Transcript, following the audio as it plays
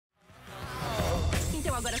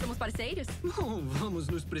parceiros? Não vamos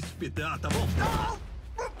nos precipitar, tá bom?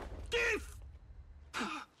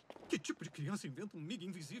 Que tipo de criança inventa um miga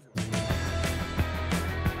invisível?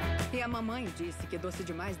 E a mamãe disse que doce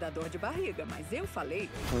demais dá dor de barriga, mas eu falei...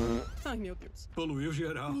 Ai, meu Deus. Poluiu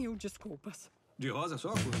geral. Mil desculpas. De rosa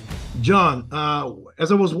só, pô. John,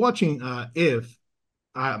 as I was watching If,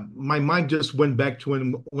 my mind just went back to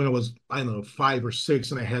when I was, I don't know, 5 or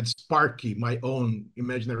 6, and I had Sparky, my own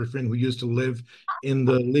imaginary friend who used to live in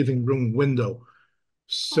the living room window.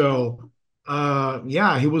 So,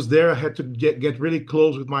 yeah, he was there. I had to get really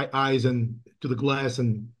close with my eyes and to the glass,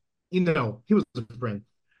 and he was a friend.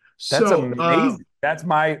 That's So, amazing. That's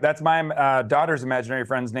my daughter's imaginary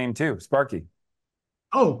friend's name too, Sparky.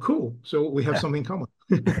 oh, cool. So we have something in common.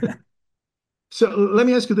 So let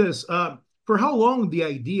me ask you this: for how long the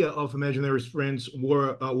idea of imaginary friends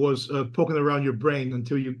was poking around your brain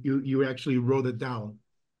until you actually wrote it down?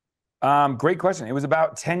 Great question. It was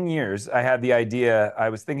about 10 years. I had the idea. I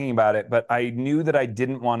was thinking about it, but I knew that I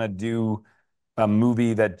didn't want to do a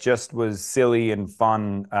movie that just was silly and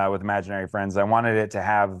fun with imaginary friends. I wanted it to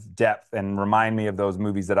have depth and remind me of those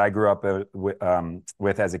movies that I grew up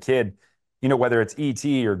with as a kid. You know, whether it's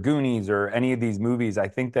E.T. or Goonies or any of these movies, I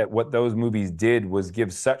think that what those movies did was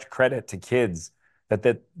give such credit to kids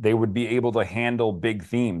that they would be able to handle big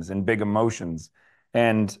themes and big emotions.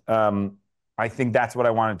 And I think that's what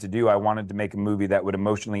I wanted to do. I wanted to make a movie that would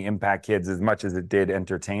emotionally impact kids as much as it did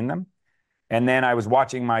entertain them. And then I was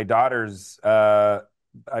watching my daughters. I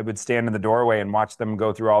would stand in the doorway and watch them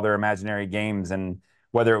go through all their imaginary games. And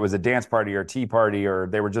whether it was a dance party or a tea party or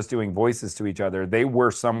they were just doing voices to each other, they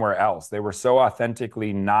were somewhere else. They were so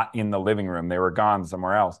authentically not in the living room. They were gone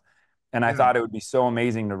somewhere else. And I thought it would be so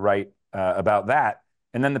amazing to write about that.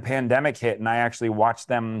 And then the pandemic hit, and I actually watched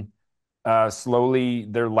them slowly,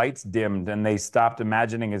 their lights dimmed and they stopped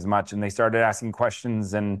imagining as much and they started asking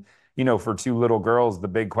questions. And, you know, for two little girls, the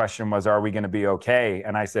big question was, are we going to be okay?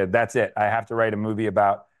 And I said, that's it. I have to write a movie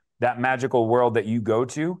about that magical world that you go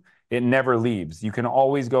to. It never leaves. You can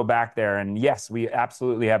always go back there. And yes, we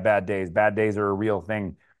absolutely have bad days. Bad days are a real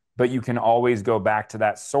thing, but you can always go back to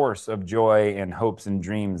that source of joy and hopes and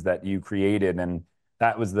dreams that you created. And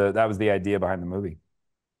that was the idea behind the movie.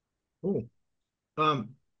 Cool.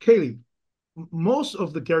 Cailey, most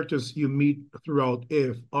of the characters you meet throughout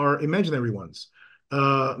If are imaginary ones,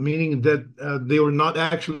 meaning that they were not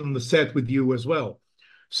actually on the set with you as well.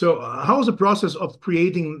 So how was the process of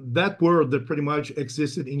creating that world that pretty much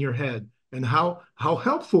existed in your head? And how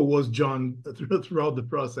helpful was John throughout the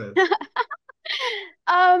process?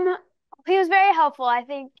 He was very helpful. I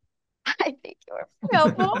think you were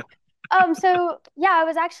helpful. So yeah,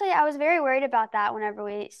 I was very worried about that whenever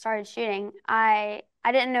we started shooting. I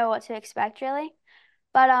didn't know what to expect really.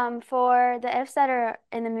 But for the ifs that are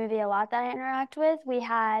in the movie a lot that I interact with, we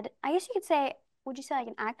had, I guess you could say, would you say like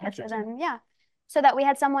an actor for them? Yeah. So that we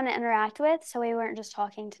had someone to interact with, so we weren't just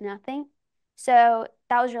talking to nothing. So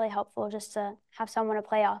that was really helpful just to have someone to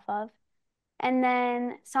play off of. And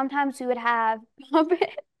then sometimes we would have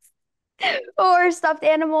puppets or stuffed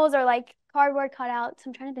animals or like cardboard cutouts.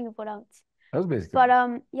 I'm trying to think of what else. That was basically. But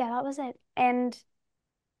yeah, that was it. And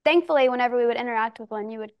thankfully, whenever we would interact with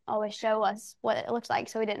one, you would always show us what it looks like,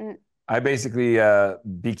 so we didn't. I basically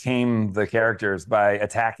became the characters by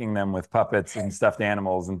attacking them with puppets and stuffed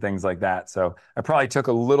animals and things like that. So I probably took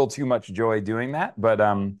a little too much joy doing that, but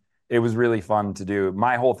it was really fun to do.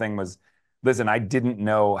 My whole thing was, listen, I didn't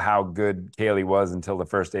know how good Cailey was until the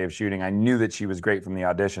first day of shooting. I knew that she was great from the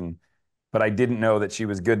audition, but I didn't know that she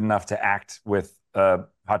was good enough to act with a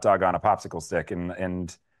hot dog on a popsicle stick.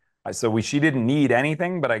 And so she didn't need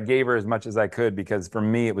anything, but I gave her as much as I could because for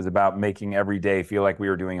me, it was about making every day feel like we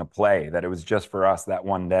were doing a play, that it was just for us that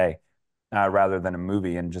one day rather than a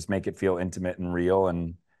movie, and just make it feel intimate and real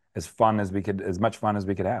and as much fun as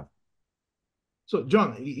we could have. So,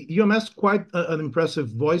 John, you amassed quite an impressive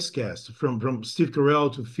voice cast from Steve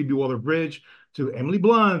Carell to Phoebe Waller-Bridge to Emily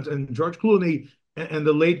Blunt and George Clooney and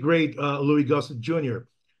the late, great Louis Gossett Jr.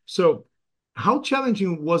 So how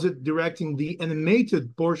challenging was it directing the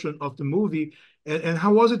animated portion of the movie? And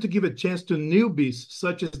how was it to give a chance to newbies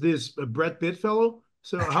such as this Brad Pitt fellow?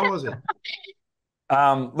 So how was it?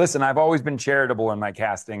 Listen, I've always been charitable in my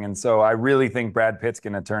casting, and so I really think Brad Pitt's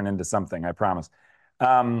going to turn into something, I promise.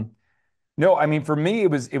 No, I mean, for me,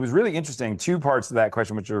 it was really interesting. Two parts to that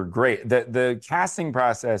question, which are great. The casting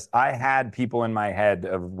process, I had people in my head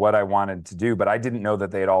of what I wanted to do, but I didn't know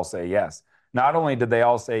that they'd all say yes. Not only did they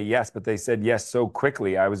all say yes, but they said yes so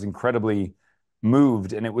quickly. I was incredibly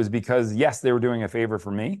moved, and it was because, yes, they were doing a favor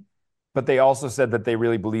for me, but they also said that they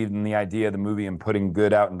really believed in the idea of the movie, and putting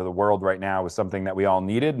good out into the world right now was something that we all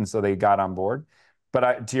needed, and so they got on board.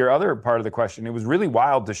 But to your other part of the question, it was really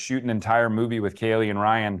wild to shoot an entire movie with Cailey and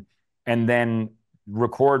Ryan and then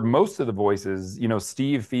record most of the voices. You know,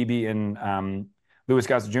 Steve, Phoebe, and Louis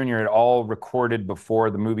Gossett Jr. had all recorded before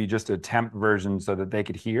the movie, just a temp version so that they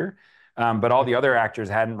could hear. But all the other actors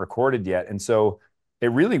hadn't recorded yet. And so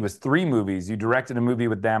it really was 3 movies. You directed a movie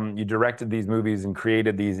with them, you directed these movies and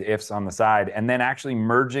created these ifs on the side. And then actually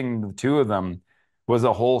merging the 2 of them was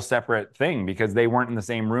a whole separate thing because they weren't in the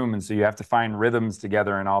same room. And so you have to find rhythms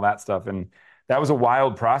together and all that stuff. And that was a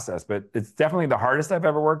wild process, but it's definitely the hardest I've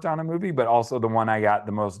ever worked on a movie, but also the one I got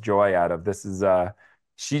the most joy out of. This is,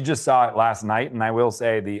 she just saw it last night. And I will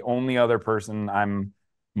say the only other person I'm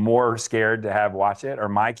more scared to have watch it are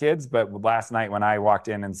my kids. But last night when I walked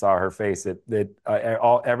in and saw her face,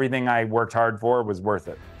 everything I worked hard for was worth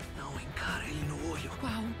it.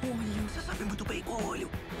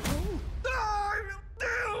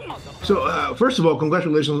 So first of all,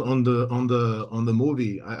 congratulations on the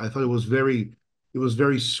movie. I thought it was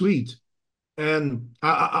very sweet, and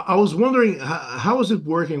I was wondering how is it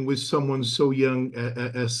working with someone so young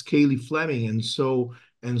as Cailey Fleming and so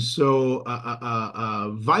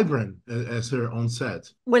vibrant as her on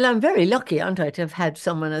set. Well, I'm very lucky, aren't I, to have had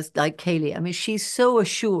someone as like Cailey. I mean, she's so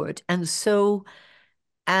assured and so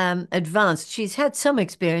advanced. She's had some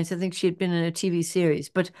experience. I think she had been in a TV series,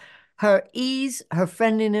 but her ease, her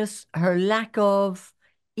friendliness, her lack of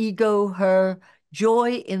ego, her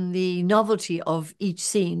joy in the novelty of each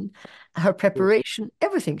scene, her preparation,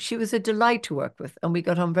 everything. She was a delight to work with, and we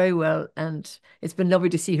got on very well. And it's been lovely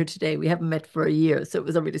to see her today. We haven't met for a year, so it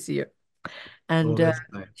was lovely to see her. And Nice.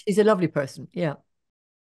 she's a lovely person. Yeah.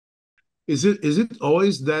 Is it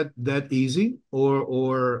always that easy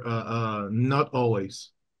or not always?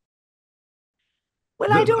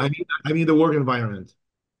 Well, I don't. I mean the work environment.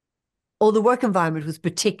 Oh, the work environment was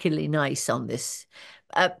particularly nice on this.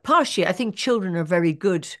 Partially, I think children are very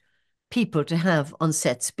good people to have on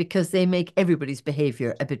sets because they make everybody's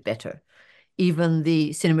behavior a bit better. Even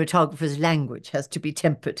the cinematographer's language has to be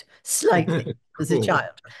tempered slightly as a Cool.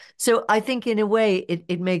 child. So I think in a way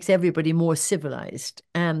it makes everybody more civilized.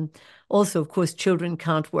 Also, of course, children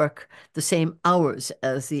can't work the same hours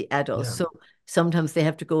as the adults. Yeah. So sometimes they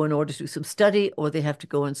have to go in order to do some study, or they have to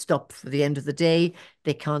go and stop for the end of the day.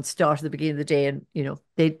 They can't start at the beginning of the day, and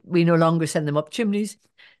we no longer send them up chimneys.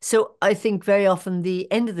 So I think very often the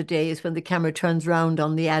end of the day is when the camera turns round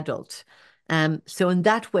on the adult. So in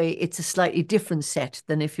that way, it's a slightly different set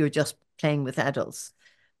than if you're just playing with adults.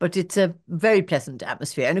 But it's a very pleasant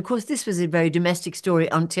atmosphere. And of course, this was a very domestic story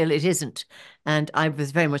until it isn't. And I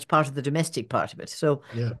was very much part of the domestic part of it. So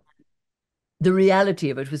Yeah. the reality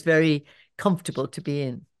of it was very comfortable to be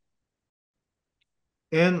in.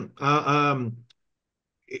 And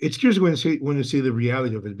it's curious when you see the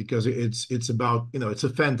reality of it because it's about it's a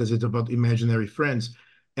fantasy, it's about imaginary friends,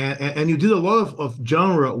 and you did a lot of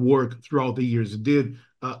genre work throughout the years. You did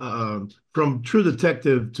from True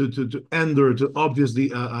Detective to Ender to obviously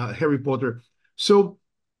Harry Potter. So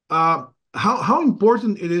how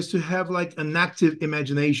important it is to have like an active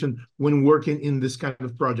imagination when working in this kind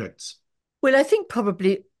of projects? Well, I think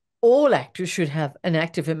probably all actors should have an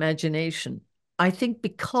active imagination. I think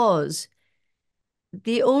because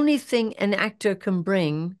the only thing an actor can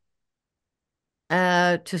bring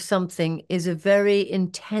to something is a very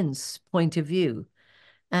intense point of view.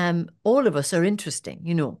 All of us are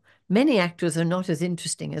interesting. Many actors are not as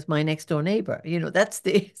interesting as my next door neighbor. That's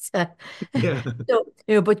the Yeah.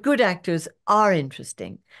 so, but good actors are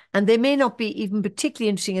interesting, and they may not be even particularly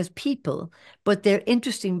interesting as people, but they're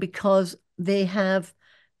interesting because they have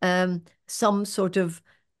some sort of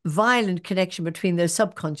violent connection between their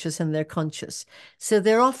subconscious and their conscious. So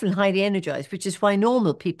they're often highly energized, which is why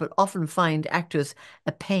normal people often find actors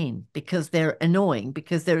a pain because they're annoying,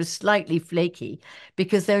 because they're slightly flaky,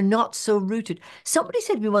 because they're not so rooted. Somebody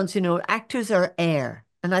said to me once, actors are air.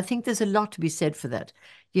 And I think there's a lot to be said for that,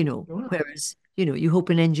 whereas, you hope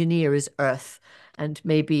an engineer is earth and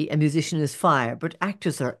maybe a musician is fire, but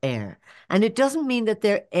actors are air. And it doesn't mean that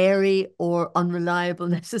they're airy or unreliable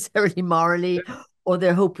necessarily morally or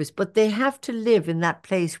they're hopeless, but they have to live in that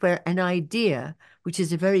place where an idea, which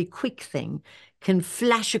is a very quick thing, can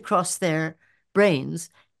flash across their brains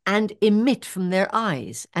and emit from their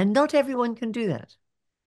eyes. And not everyone can do that.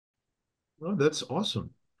 Well, that's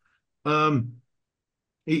awesome.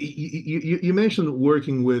 You mentioned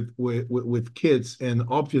working with kids, and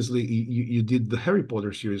obviously you did the Harry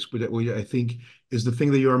Potter series, which I think is the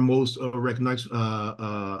thing that you are most recognized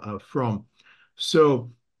from.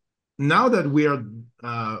 So now that we are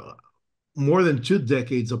more than 2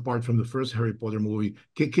 decades apart from the first Harry Potter movie,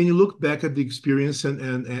 can you look back at the experience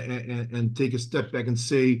and take a step back and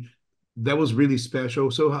say that was really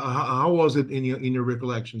special. So how was it in your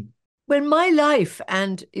recollection? Well, my life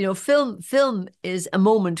and, film is a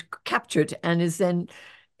moment captured and is then,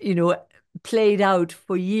 you know, played out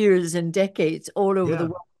for years and decades all over the Yeah.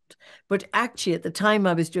 world. But actually, at the time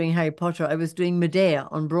I was doing Harry Potter, I was doing Medea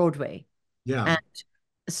on Broadway. Yeah. And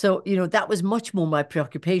so, that was much more my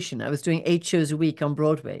preoccupation. I was doing 8 shows a week on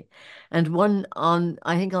Broadway. And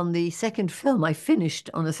I think on the second film, I finished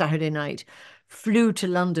on a Saturday night, flew to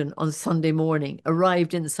London on Sunday morning,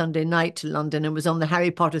 arrived in the Sunday night to London, and was on the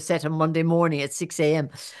Harry Potter set on Monday morning at 6 a.m.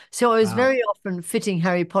 So I was Wow. very often fitting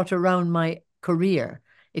Harry Potter around my career.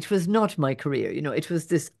 It was not my career, it was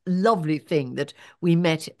this lovely thing that we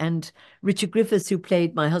met. And Richard Griffiths, who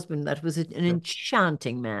played my husband, that was an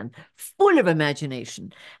enchanting man, full of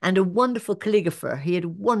imagination and a wonderful calligrapher. He had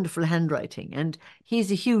wonderful handwriting, and he's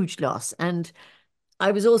a huge loss. And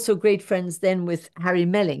I was also great friends then with Harry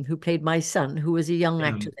Melling, who played my son, who was a young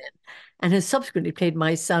actor then, and has subsequently played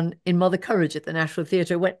my son in Mother Courage at the National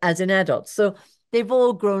Theatre as an adult. So they've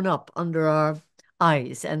all grown up under our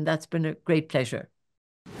eyes, and that's been a great pleasure.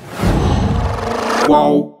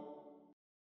 Wow.